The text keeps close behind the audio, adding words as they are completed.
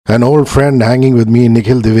an old friend hanging with me,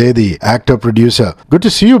 Nikhil Dwivedi, actor, producer. Good to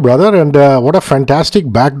see you, brother. And what a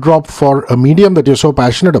fantastic backdrop for a medium that you're so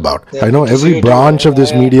passionate about. Yeah, I know every branch of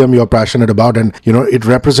this medium you're passionate about, and it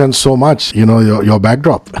represents so much. Your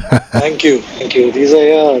backdrop. Thank you. These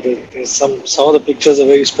are some of the pictures are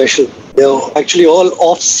very special. They're actually all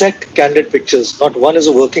offset candid pictures. Not one is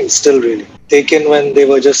a working still, really. Taken when they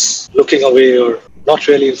were just looking away or not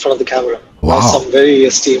really in front of the camera. Wow. Some very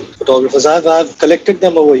esteemed photographers. I've collected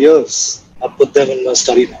them over years. I've put them in my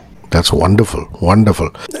study now. That's wonderful.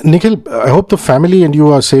 Wonderful. Nikhil, I hope the family and you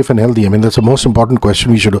are safe and healthy. I mean, that's the most important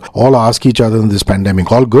question we should all ask each other in this pandemic.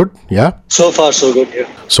 All good? Yeah? So far, so good, yeah.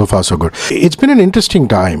 So far, so good. It's been an interesting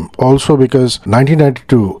time also because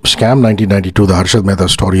 1992, the Harshad Mehta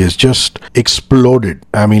story has just exploded.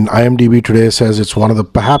 I mean, IMDb today says it's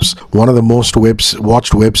perhaps one of the most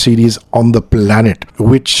watched web series on the planet,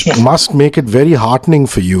 which must make it very heartening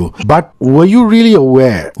for you. But were you really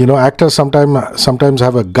aware? Actors sometimes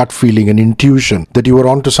have a gut feeling, an intuition that you were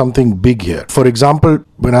onto something big here. For example,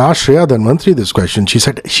 when I asked Shreya Dhanvantri this question, she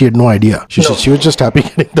said she had no idea. She said she was just happy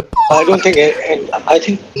getting the part. I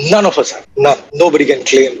think none of us have. Nobody can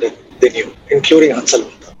claim that they knew, including Harshad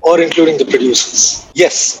Mehta or including the producers.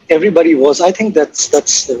 Yes, everybody was. I think that's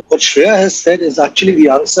what Shreya has said is actually the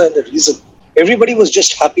answer and the reason. Everybody was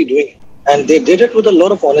just happy doing it. And they did it with a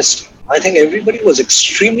lot of honesty. I think everybody was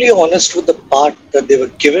extremely honest with the part that they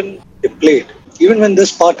were given, they played. Even when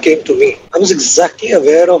this part came to me, I was exactly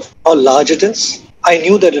aware of how large it is. I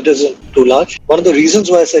knew that it isn't too large. One of the reasons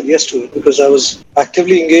why I said yes to it, because I was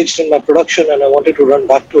actively engaged in my production and I wanted to run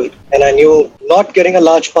back to it. And I knew not getting a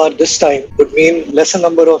large part this time would mean lesser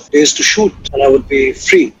number of days to shoot and I would be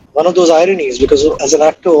free. One of those ironies, because as an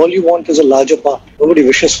actor, all you want is a larger part. Nobody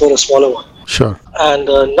wishes for a smaller one. Sure. And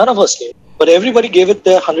none of us knew. But everybody gave it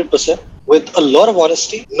their 100% with a lot of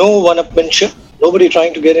honesty, no one-upmanship. Nobody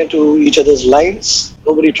trying to get into each other's lines.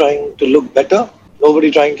 Nobody trying to look better. Nobody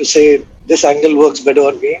trying to say, this angle works better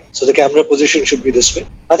on me, so the camera position should be this way.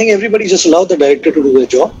 I think everybody just allowed the director to do their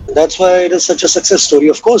job. And that's why it is such a success story.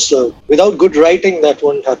 Of course, without good writing, that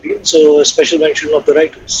won't happen. So a special mention of the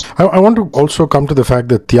writers. I want to also come to the fact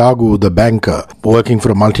that Tyagu, the banker, working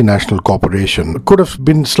for a multinational corporation, could have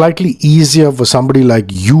been slightly easier for somebody like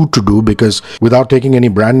you to do because without taking any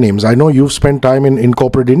brand names, I know you've spent time in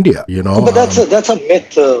corporate India, But that's a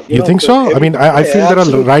myth. You think so? I mean, I feel there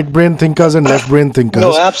are right-brain thinkers and left-brain thinkers.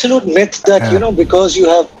 No, absolute myth that, because you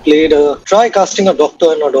have played try casting a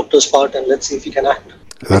doctor in a doctor's part and let's see if you can act.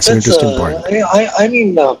 That's an interesting point. I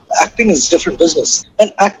mean, acting is different business.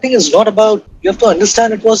 And acting is not about, you have to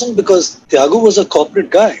understand it wasn't because Tyagu was a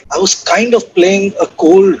corporate guy. I was kind of playing a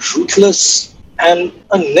cold, ruthless and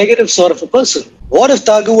a negative sort of a person. What if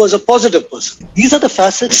Tyagu was a positive person? These are the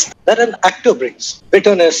facets that an actor brings.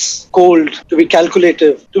 Bitterness, cold, to be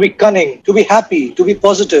calculative, to be cunning, to be happy, to be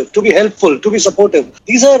positive, to be helpful, to be supportive.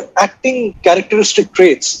 These are acting characteristic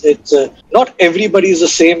traits. It's not everybody is the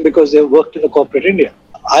same because they've worked in a corporate India.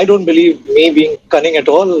 I don't believe me being cunning at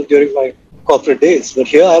all during my corporate days. But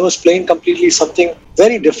here I was playing completely something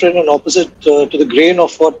very different and opposite to the grain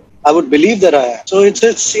of what I would believe that I am. So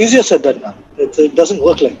it's easier said than done. It doesn't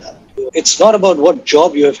work like that. It's not about what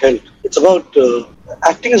job you have held. It's about,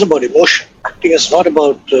 acting is about emotion. Acting is not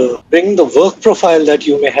about bringing the work profile that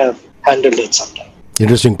you may have handled at some time.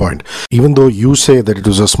 Interesting point. Even though you say that it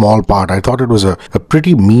was a small part, I thought it was a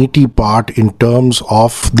pretty meaty part in terms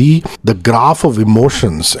of the graph of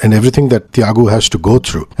emotions and everything that Tyagu has to go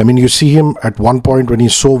through. I mean, you see him at one point when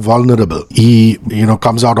he's so vulnerable. He,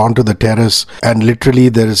 comes out onto the terrace and literally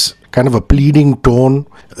there's kind of a pleading tone,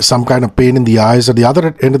 some kind of pain in the eyes. At the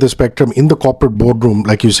other end of the spectrum, in the corporate boardroom,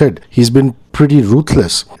 like you said, he's been pretty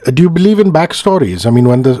ruthless. Do you believe in backstories? I mean,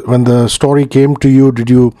 when the story came to you, did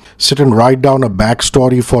you sit and write down a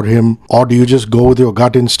backstory for him, or do you just go with your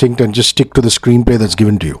gut instinct and just stick to the screenplay that's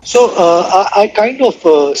given to you? So I kind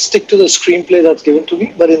of stick to the screenplay that's given to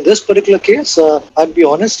me. But in this particular case, I'd be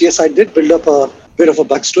honest, yes, I did build up a bit of a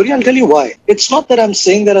backstory. I'll tell you why. It's not that I'm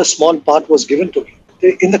saying that a small part was given to me.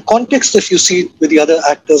 In the context, if you see with the other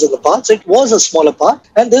actors in the parts, it was a smaller part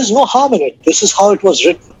and there's no harm in it. This is how it was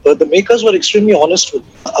written. But the makers were extremely honest with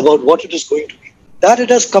about what it is going to be. That it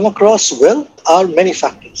has come across well are many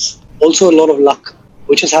factors. Also a lot of luck,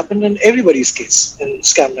 which has happened in everybody's case in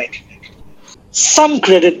Scam 1990. Some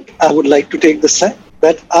credit I would like to take this time,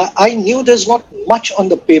 that I knew there's not much on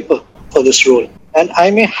the paper for this role. And I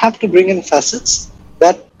may have to bring in facets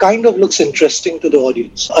that kind of looks interesting to the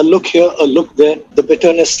audience. A look here, a look there, the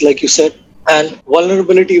bitterness, like you said, and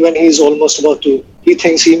vulnerability when he's almost about to, he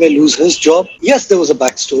thinks he may lose his job. Yes, there was a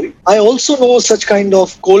backstory. I also know such kind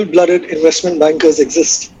of cold-blooded investment bankers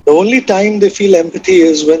exist. The only time they feel empathy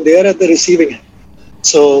is when they are at the receiving end.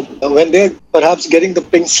 So when they're perhaps getting the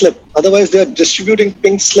pink slip, otherwise they're distributing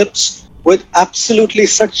pink slips with absolutely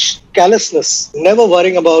such callousness, never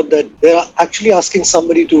worrying about that they're actually asking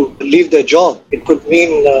somebody to leave their job. It could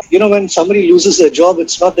mean, when somebody loses their job,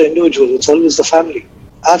 it's not the individual, it's always the family.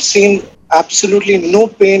 I've seen absolutely no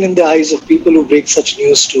pain in the eyes of people who break such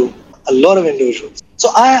news to a lot of individuals. So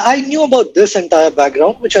I knew about this entire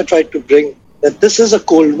background, which I tried to bring, that this is a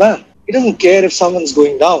cold man. He doesn't care if someone's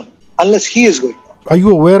going down, unless he is going down. Are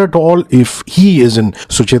you aware at all if he is in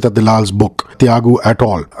Sucheta Dalal's book, Tyagu, at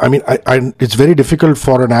all? I mean, it's very difficult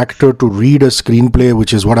for an actor to read a screenplay,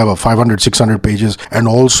 which is 500, 600 pages, and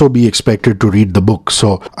also be expected to read the book.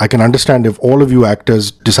 So I can understand if all of you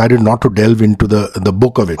actors decided not to delve into the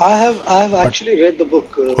book of it. I have actually read the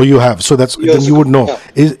book. Oh, you have? So then you would know.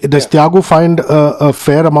 Yeah. Does Tyagu find a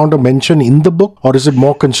fair amount of mention in the book, or is it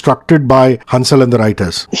more constructed by Hansal and the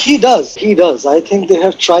writers? He does. I think they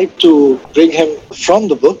have tried to bring him from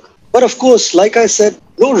the book. But of course, like I said,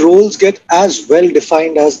 no roles get as well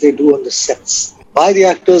defined as they do on the sets by the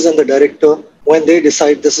actors and the director when they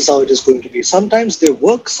decide this is how it is going to be. Sometimes they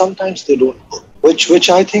work, sometimes they don't work. Which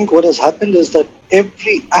I think what has happened is that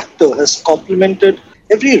every actor has complemented,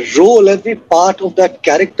 every role, every part of that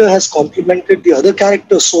character has complemented the other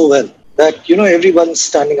character so well that, everyone's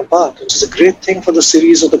standing apart, which is a great thing for the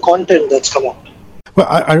series or the content that's come out. Well,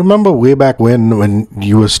 I remember way back when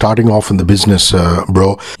you were starting off in the business,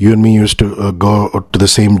 bro, you and me used to go to the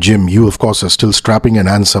same gym. You, of course, are still strapping and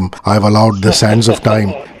handsome. I've allowed the sands of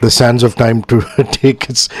time to take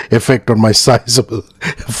its effect on my sizable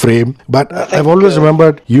frame. But I've always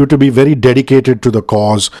remembered you to be very dedicated to the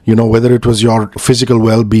cause, whether it was your physical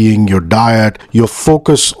well-being, your diet, your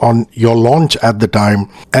focus on your launch at the time.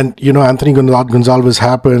 And, Anthony Gonzalez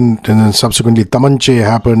happened, and then subsequently Tamanche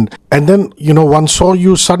happened. And then, one saw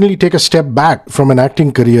you suddenly take a step back from an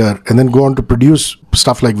acting career and then go on to produce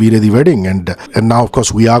stuff like Veere the Wedding. And now, of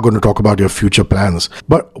course, we are going to talk about your future plans.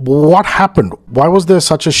 But what happened? Why was there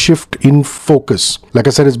such a shift in focus? Like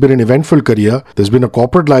I said, it's been an eventful career. There's been a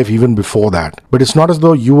corporate life even before that. But it's not as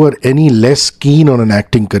though you were any less keen on an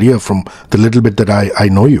acting career from the little bit that I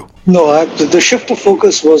know you. No, the shift of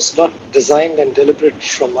focus was not designed and deliberate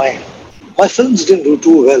from my end. My films didn't do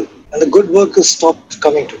too well, and the good work has stopped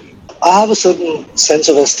coming to me. I have a certain sense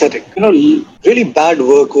of aesthetic. Really bad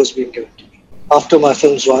work was being given to me after my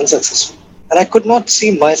films were unsuccessful. And I could not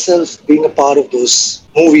see myself being a part of those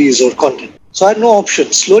movies or content. So I had no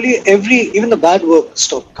option. Slowly, even the bad work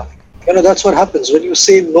stopped coming. That's what happens. When you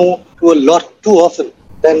say no to a lot too often,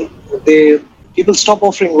 then people stop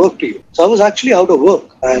offering work to you. So I was actually out of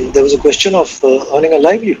work. And there was a question of earning a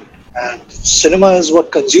livelihood. And cinema is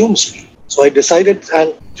what consumes me. So I decided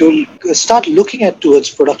to start looking towards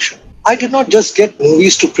production. I did not just get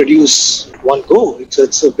movies to produce one go.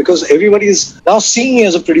 It's because everybody is now seeing me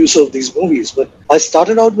as a producer of these movies. But I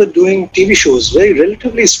started out with doing TV shows, very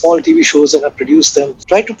relatively small TV shows, and I produced them.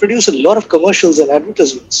 Tried to produce a lot of commercials and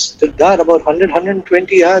advertisements. Did that, about 100,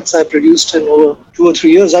 120 ads I produced in over 2 or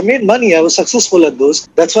 3 years. I made money. I was successful at those.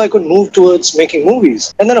 That's why I could move towards making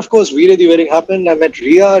movies. And then, of course, Veere the Wedding happened. I met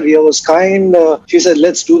Ria. Ria was kind. She said,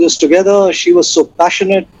 let's do this together. She was so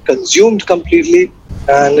passionate, consumed completely.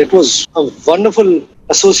 And it was a wonderful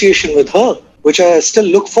association with her, which I still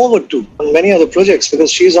look forward to on many other projects,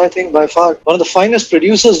 because she's, I think, by far one of the finest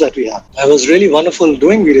producers that we have. I was really wonderful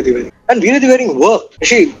doing Veere the Wedding. And Veere the Wedding worked.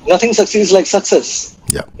 Nothing succeeds like success.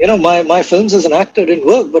 Yeah. My films as an actor didn't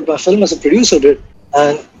work, but my film as a producer did.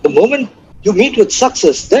 And the moment you meet with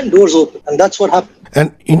success, then doors open. And that's what happened.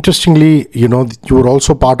 And interestingly, you were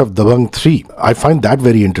also part of Dabangg 3. I find that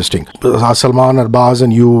very interesting. Salman, Arbaz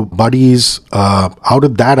and you, buddies, how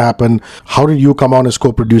did that happen? How did you come on as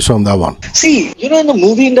co-producer on that one? See, in the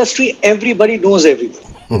movie industry, everybody knows everybody.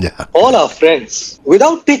 Yeah. All our friends.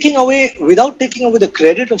 Without taking away the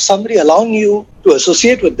credit of somebody allowing you to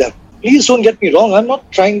associate with them. Please don't get me wrong. I'm not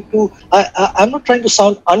trying to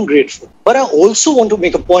sound ungrateful. But I also want to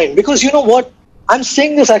make a point, because you know what? I'm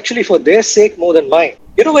saying this actually for their sake more than mine.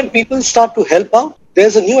 When people start to help out,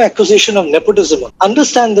 there's a new accusation of nepotism.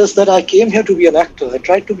 Understand this, that I came here to be an actor. I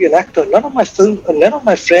tried to be an actor. None of my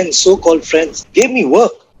friends, so-called friends, gave me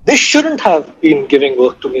work. They shouldn't have been giving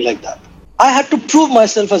work to me like that. I had to prove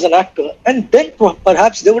myself as an actor, and then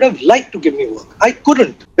perhaps they would have liked to give me work. I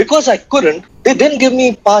couldn't. Because I couldn't, they didn't give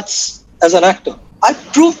me parts as an actor. I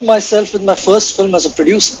proved myself with my first film as a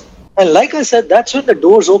producer. And like I said, that's when the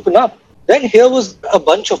doors open up. Then here was a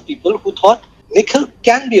bunch of people who thought Nikhil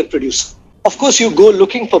can be a producer. Of course, you go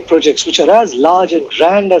looking for projects which are as large and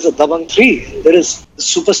grand as a Dabangg 3. There is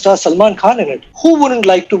superstar Salman Khan in it. Who wouldn't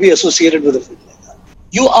like to be associated with a film like that?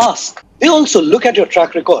 You ask. They also look at your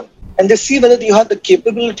track record and they see whether you have the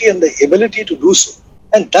capability and the ability to do so.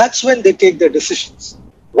 And that's when they take their decisions.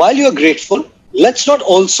 While you're grateful, let's not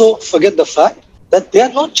also forget the fact that they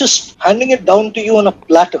are not just handing it down to you on a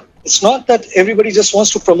platter. It's not that everybody just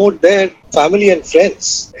wants to promote their family and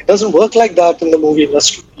friends. It doesn't work like that in the movie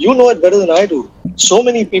industry. You know it better than I do. So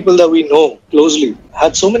many people that we know closely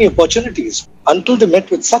had so many opportunities. Until they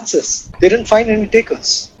met with success, they didn't find any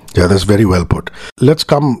takers. Yeah, that's very well put. Let's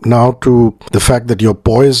come now to the fact that you're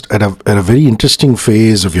poised at a very interesting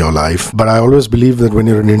phase of your life. But I always believe that when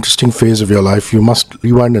you're in an interesting phase of your life, you must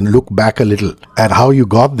rewind and look back a little at how you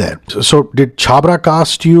got there. So did Chabra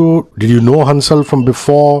cast you? Did you know Hansal from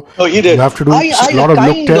before? No, he did. You have to do a lot of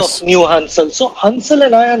look tests. I knew Hansal. So Hansal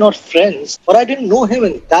and I are not friends, but I didn't know him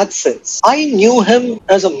in that sense. I knew him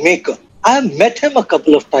as a maker. I have met him a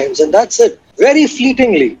couple of times and that's it. Very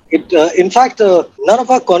fleetingly. In fact, none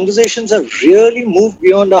of our conversations have really moved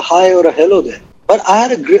beyond a hi or a hello there. But I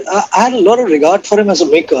had a lot of regard for him as a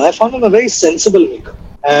maker. I found him a very sensible maker.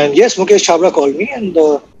 And yes, Mukesh Chabra called me. And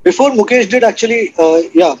before Mukesh did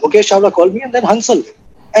Mukesh Chabra called me and then Hansal did.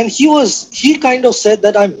 And he kind of said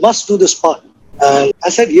that I must do this part. And I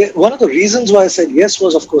said, yeah. One of the reasons why I said yes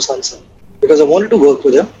was, of course, Hansal. Because I wanted to work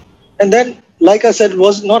with him. And then, like I said, it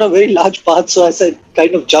was not a very large path, so I said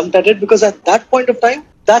kind of jumped at it because at that point of time,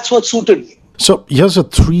 that's what suited me. So here's a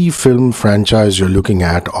 3-film franchise you're looking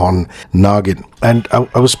at on Nagin. And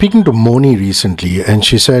I was speaking to Moni recently and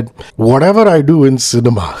she said, whatever I do in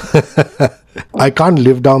cinema, I can't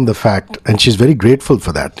live down the fact, and she's very grateful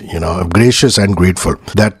for that, gracious and grateful,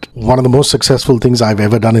 that one of the most successful things I've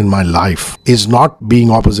ever done in my life is not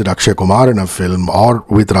being opposite Akshay Kumar in a film or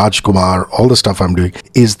with Raj Kumar, all the stuff I'm doing,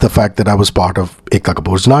 is the fact that I was part of Ekta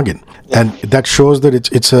Kapoor's Nagin. And that shows that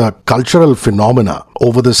it's a cultural phenomena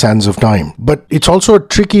over the sands of time. But it's also a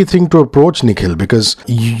tricky thing to approach, Nikhil, because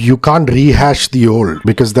you can't rehash the old,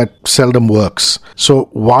 because that seldom works. So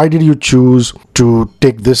why did you choose to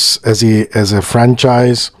take this as a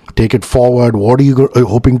franchise, take it forward? What are you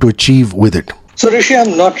hoping to achieve with it? So Hrishi,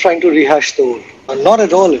 I'm not trying to rehash the old. Not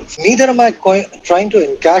at all. Neither am I trying to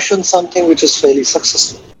encash on something which is fairly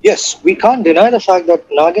successful. Yes, we can't deny the fact that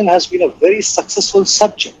Nagin has been a very successful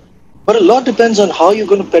subject. But a lot depends on how you're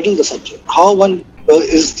going to peddle the subject, how one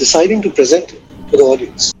is deciding to present it to the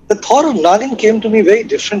audience. The thought of Nagin came to me very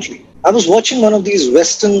differently. I was watching one of these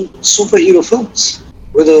Western superhero films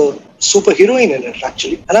with a superheroine in it,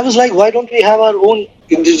 actually. And I was like, why don't we have our own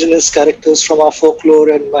indigenous characters from our folklore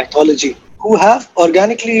and mythology who have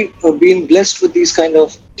organically been blessed with these kind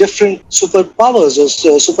of different superpowers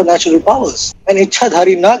or supernatural powers. And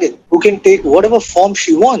Ichhadhari Nagin, who can take whatever form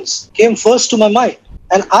she wants, came first to my mind.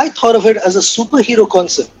 And I thought of it as a superhero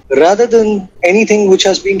concept rather than anything which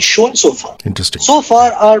has been shown so far. Interesting. So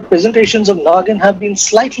far, our presentations of Nagin have been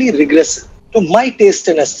slightly regressive to my taste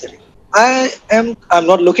and aesthetic. I'm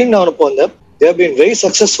not looking down upon them. They have been very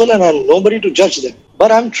successful and I'm nobody to judge them.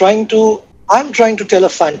 But I'm trying to tell a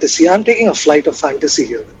fantasy. I'm taking a flight of fantasy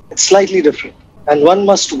here. It's slightly different. And one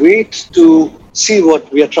must wait to see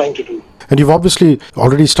what we are trying to do. And you've obviously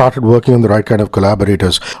already started working on the right kind of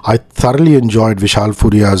collaborators. I thoroughly enjoyed Vishal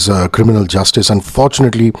Furia's Criminal Justice.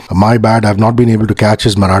 Unfortunately, my bad, I've not been able to catch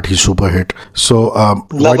his Marathi super hit. So,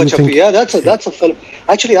 why do you think... Yeah, that's a film.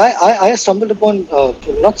 Actually, I stumbled upon,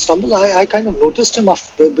 I kind of noticed him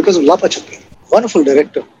because of Lapa Chappi. Wonderful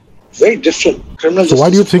director. Very different. Criminal So why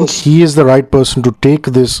do you think he is the right person to take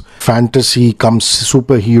this fantasy comes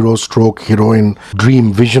superhero stroke heroine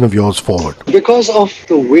dream vision of yours forward? Because of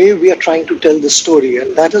the way we are trying to tell the story,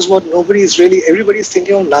 and that is what everybody is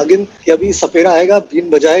thinking of Nagin, कि अभी सपेरा आएगा, been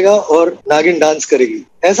बजाएगा और Nagin dance करेगी.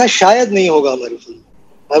 ऐसा शायद नहीं होगा हमारी film.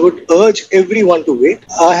 I would urge everyone to wait.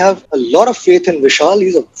 I have a lot of faith in Vishal.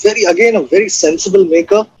 He's a very sensible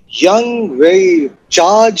maker, young, very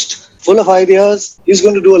charged, full of ideas. He's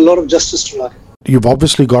going to do a lot of justice to Nagin. You've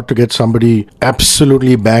obviously got to get somebody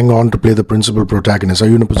absolutely bang on to play the principal protagonist. Are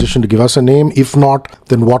you in a position to give us a name? If not,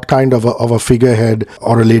 then what kind of a figurehead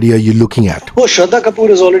or a lady are you looking at? Oh, Shraddha Kapoor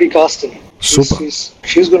is already casting. Super.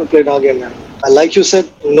 She's going to play Nagin. And like you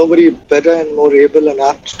said, nobody better and more able and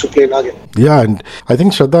apt to play Nagin. Yeah, and I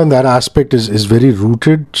think Shraddha in that aspect is very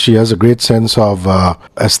rooted. She has a great sense of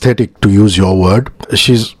aesthetic, to use your word.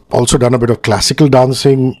 She's also done a bit of classical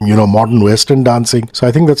dancing, modern Western dancing. So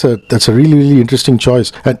I think that's a really, really interesting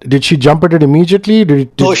choice. And did she jump at it immediately? Did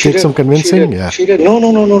it take some convincing? She did.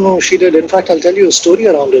 No, she did. In fact, I'll tell you a story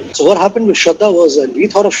around it. So what happened with Shraddha was, we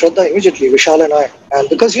thought of Shraddha immediately, Vishal and I. And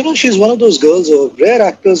because, she's one of those girls or rare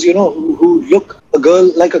actors, who look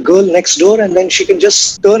like a girl next door, and then she can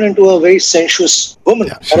just turn into a very sensuous woman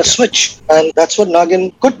at a switch. And that's what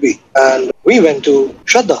Nagin could be. And we went to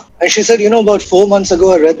Shraddha. And she said, about 4 months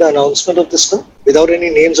ago, I read the announcement of this film without any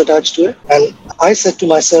names attached to it. And I said to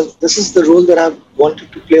myself, this is the role that I've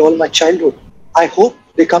wanted to play all my childhood. I hope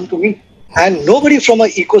they come to me. And nobody from our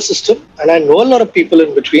ecosystem, and I know a lot of people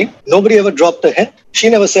in between, nobody ever dropped a hint. She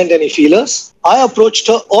never sent any feelers. I approached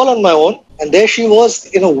her all on my own, and there she was,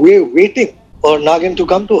 in a way, waiting for Nagin to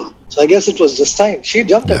come to her. So I guess it was just time. She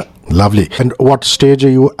jumped in. Lovely. And what stage are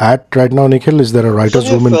you at right now, Nikhil? Is there a writer's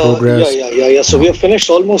room in progress? Yeah. So we have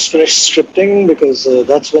almost finished scripting, because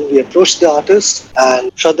that's when we approached the artist.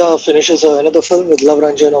 And Shraddha finishes another film with Love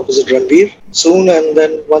Ranjan opposite Ranveer soon. And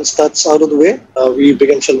then once that's out of the way, we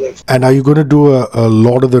begin filming. And are you going to do a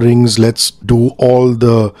Lord of the Rings, let's do all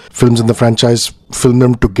the films in the franchise, film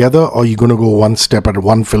them together, or are you going to go one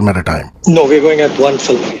film at a time? No, we're going at one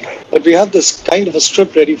film at a time. But we have this kind of a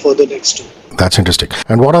script ready for the next two. That's interesting.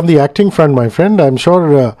 And what on the acting front, my friend? I'm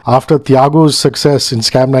sure after Thiago's success in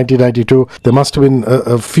Scam 1992, there must have been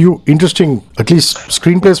a few interesting, at least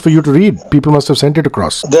screenplays for you to read. People must have sent it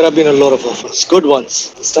across. There have been a lot of offers, good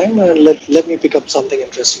ones. This time, let me pick up something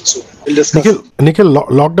interesting soon. We'll discuss. Nikhil,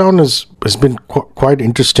 lockdown has been quite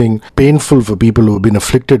interesting, painful for people who have been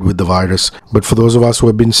afflicted with the virus. But for those of us who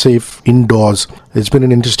have been safe indoors, it's been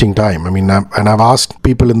an interesting time. I mean, I've asked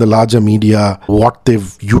people in the larger media what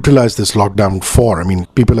they've utilized this lockdown for. I mean,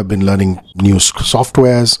 people have been learning new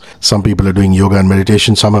softwares. Some people are doing yoga and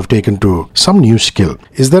meditation. Some have taken to some new skill.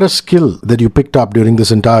 Is there a skill that you picked up during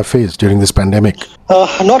this entire phase, during this pandemic?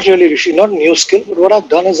 Not really, Hrishi. Not a new skill. But what I've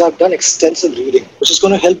done is I've done extensive reading, which is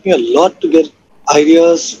going to help me a lot to get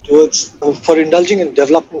ideas for indulging in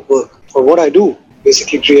development work for what I do.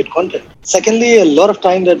 Basically create content. Secondly, a lot of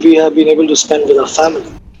time that we have been able to spend with our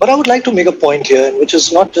family. But I would like to make a point here, which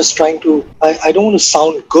is not just trying to, I don't want to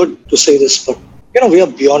sound good to say this, but we are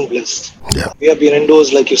beyond blessed. Yeah. We have been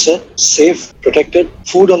indoors, like you said, safe, protected,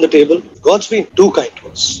 food on the table. God's been too kind to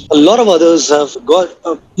us. A lot of others have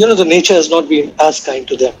the nature has not been as kind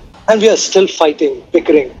to them. And we are still fighting,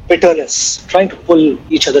 bickering, bitterness, trying to pull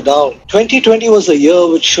each other down. 2020 was a year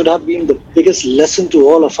which should have been the biggest lesson to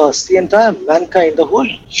all of us. The entire mankind, the whole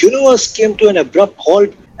universe came to an abrupt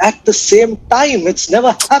halt at the same time. It's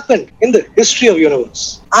never happened in the history of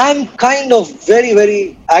universe. I'm kind of very,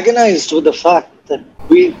 very agonized with the fact that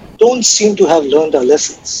we don't seem to have learned our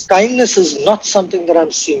lessons. Kindness is not something that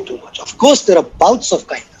I'm seeing too much. Of course, there are bouts of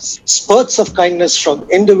kindness, spurts of kindness from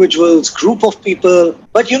individuals, group of people.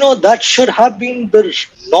 But that should have been the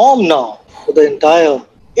norm now for the entire.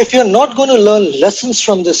 If you're not going to learn lessons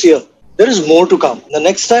from this year, there is more to come. The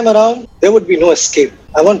next time around, there would be no escape.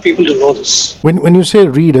 I want people to know this. When you say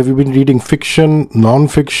read, have you been reading fiction,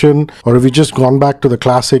 non-fiction, or have you just gone back to the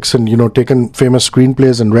classics and, taken famous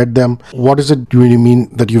screenplays and read them? What is it you really mean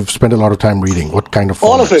that you've spent a lot of time reading? What kind of formats?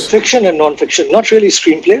 All of it, fiction and non-fiction. Not really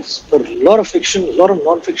screenplays, but a lot of fiction, a lot of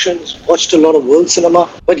non-fiction. Watched a lot of world cinema.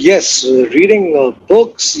 But yes, reading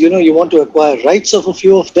books, you want to acquire rights of a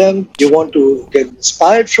few of them. You want to get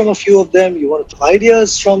inspired from a few of them. You want to have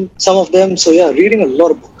ideas from some of them. So yeah, reading a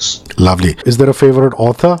lot of books. Lovely. Is there a favorite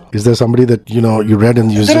author? Is there somebody that you read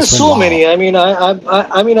and you? There are so many. I mean,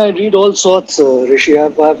 I read all sorts. Hrishi,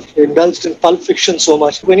 I've indulged in pulp fiction so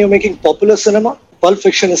much. When you're making popular cinema, pulp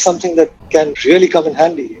fiction is something that can really come in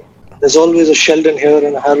handy. There's always a Sheldon here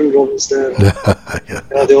and a Harold Robbins there.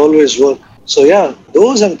 They always work. So yeah,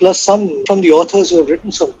 those and plus some from the authors who have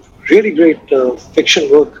written some really great fiction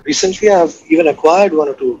work. Recently, I have even acquired one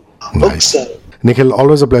or two books. Nikhil,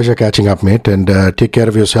 always a pleasure catching up, mate, and take care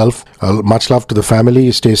of yourself. Much love to the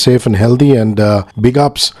family. Stay safe and healthy, and big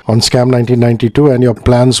ups on Scam 1992 and your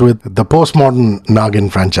plans with the postmodern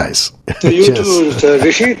Nagin franchise. To you too,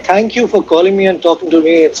 Hrishi. Thank you for calling me and talking to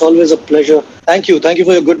me. It's always a pleasure. Thank you. Thank you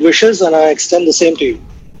for your good wishes, and I extend the same to you.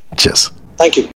 Cheers. Thank you.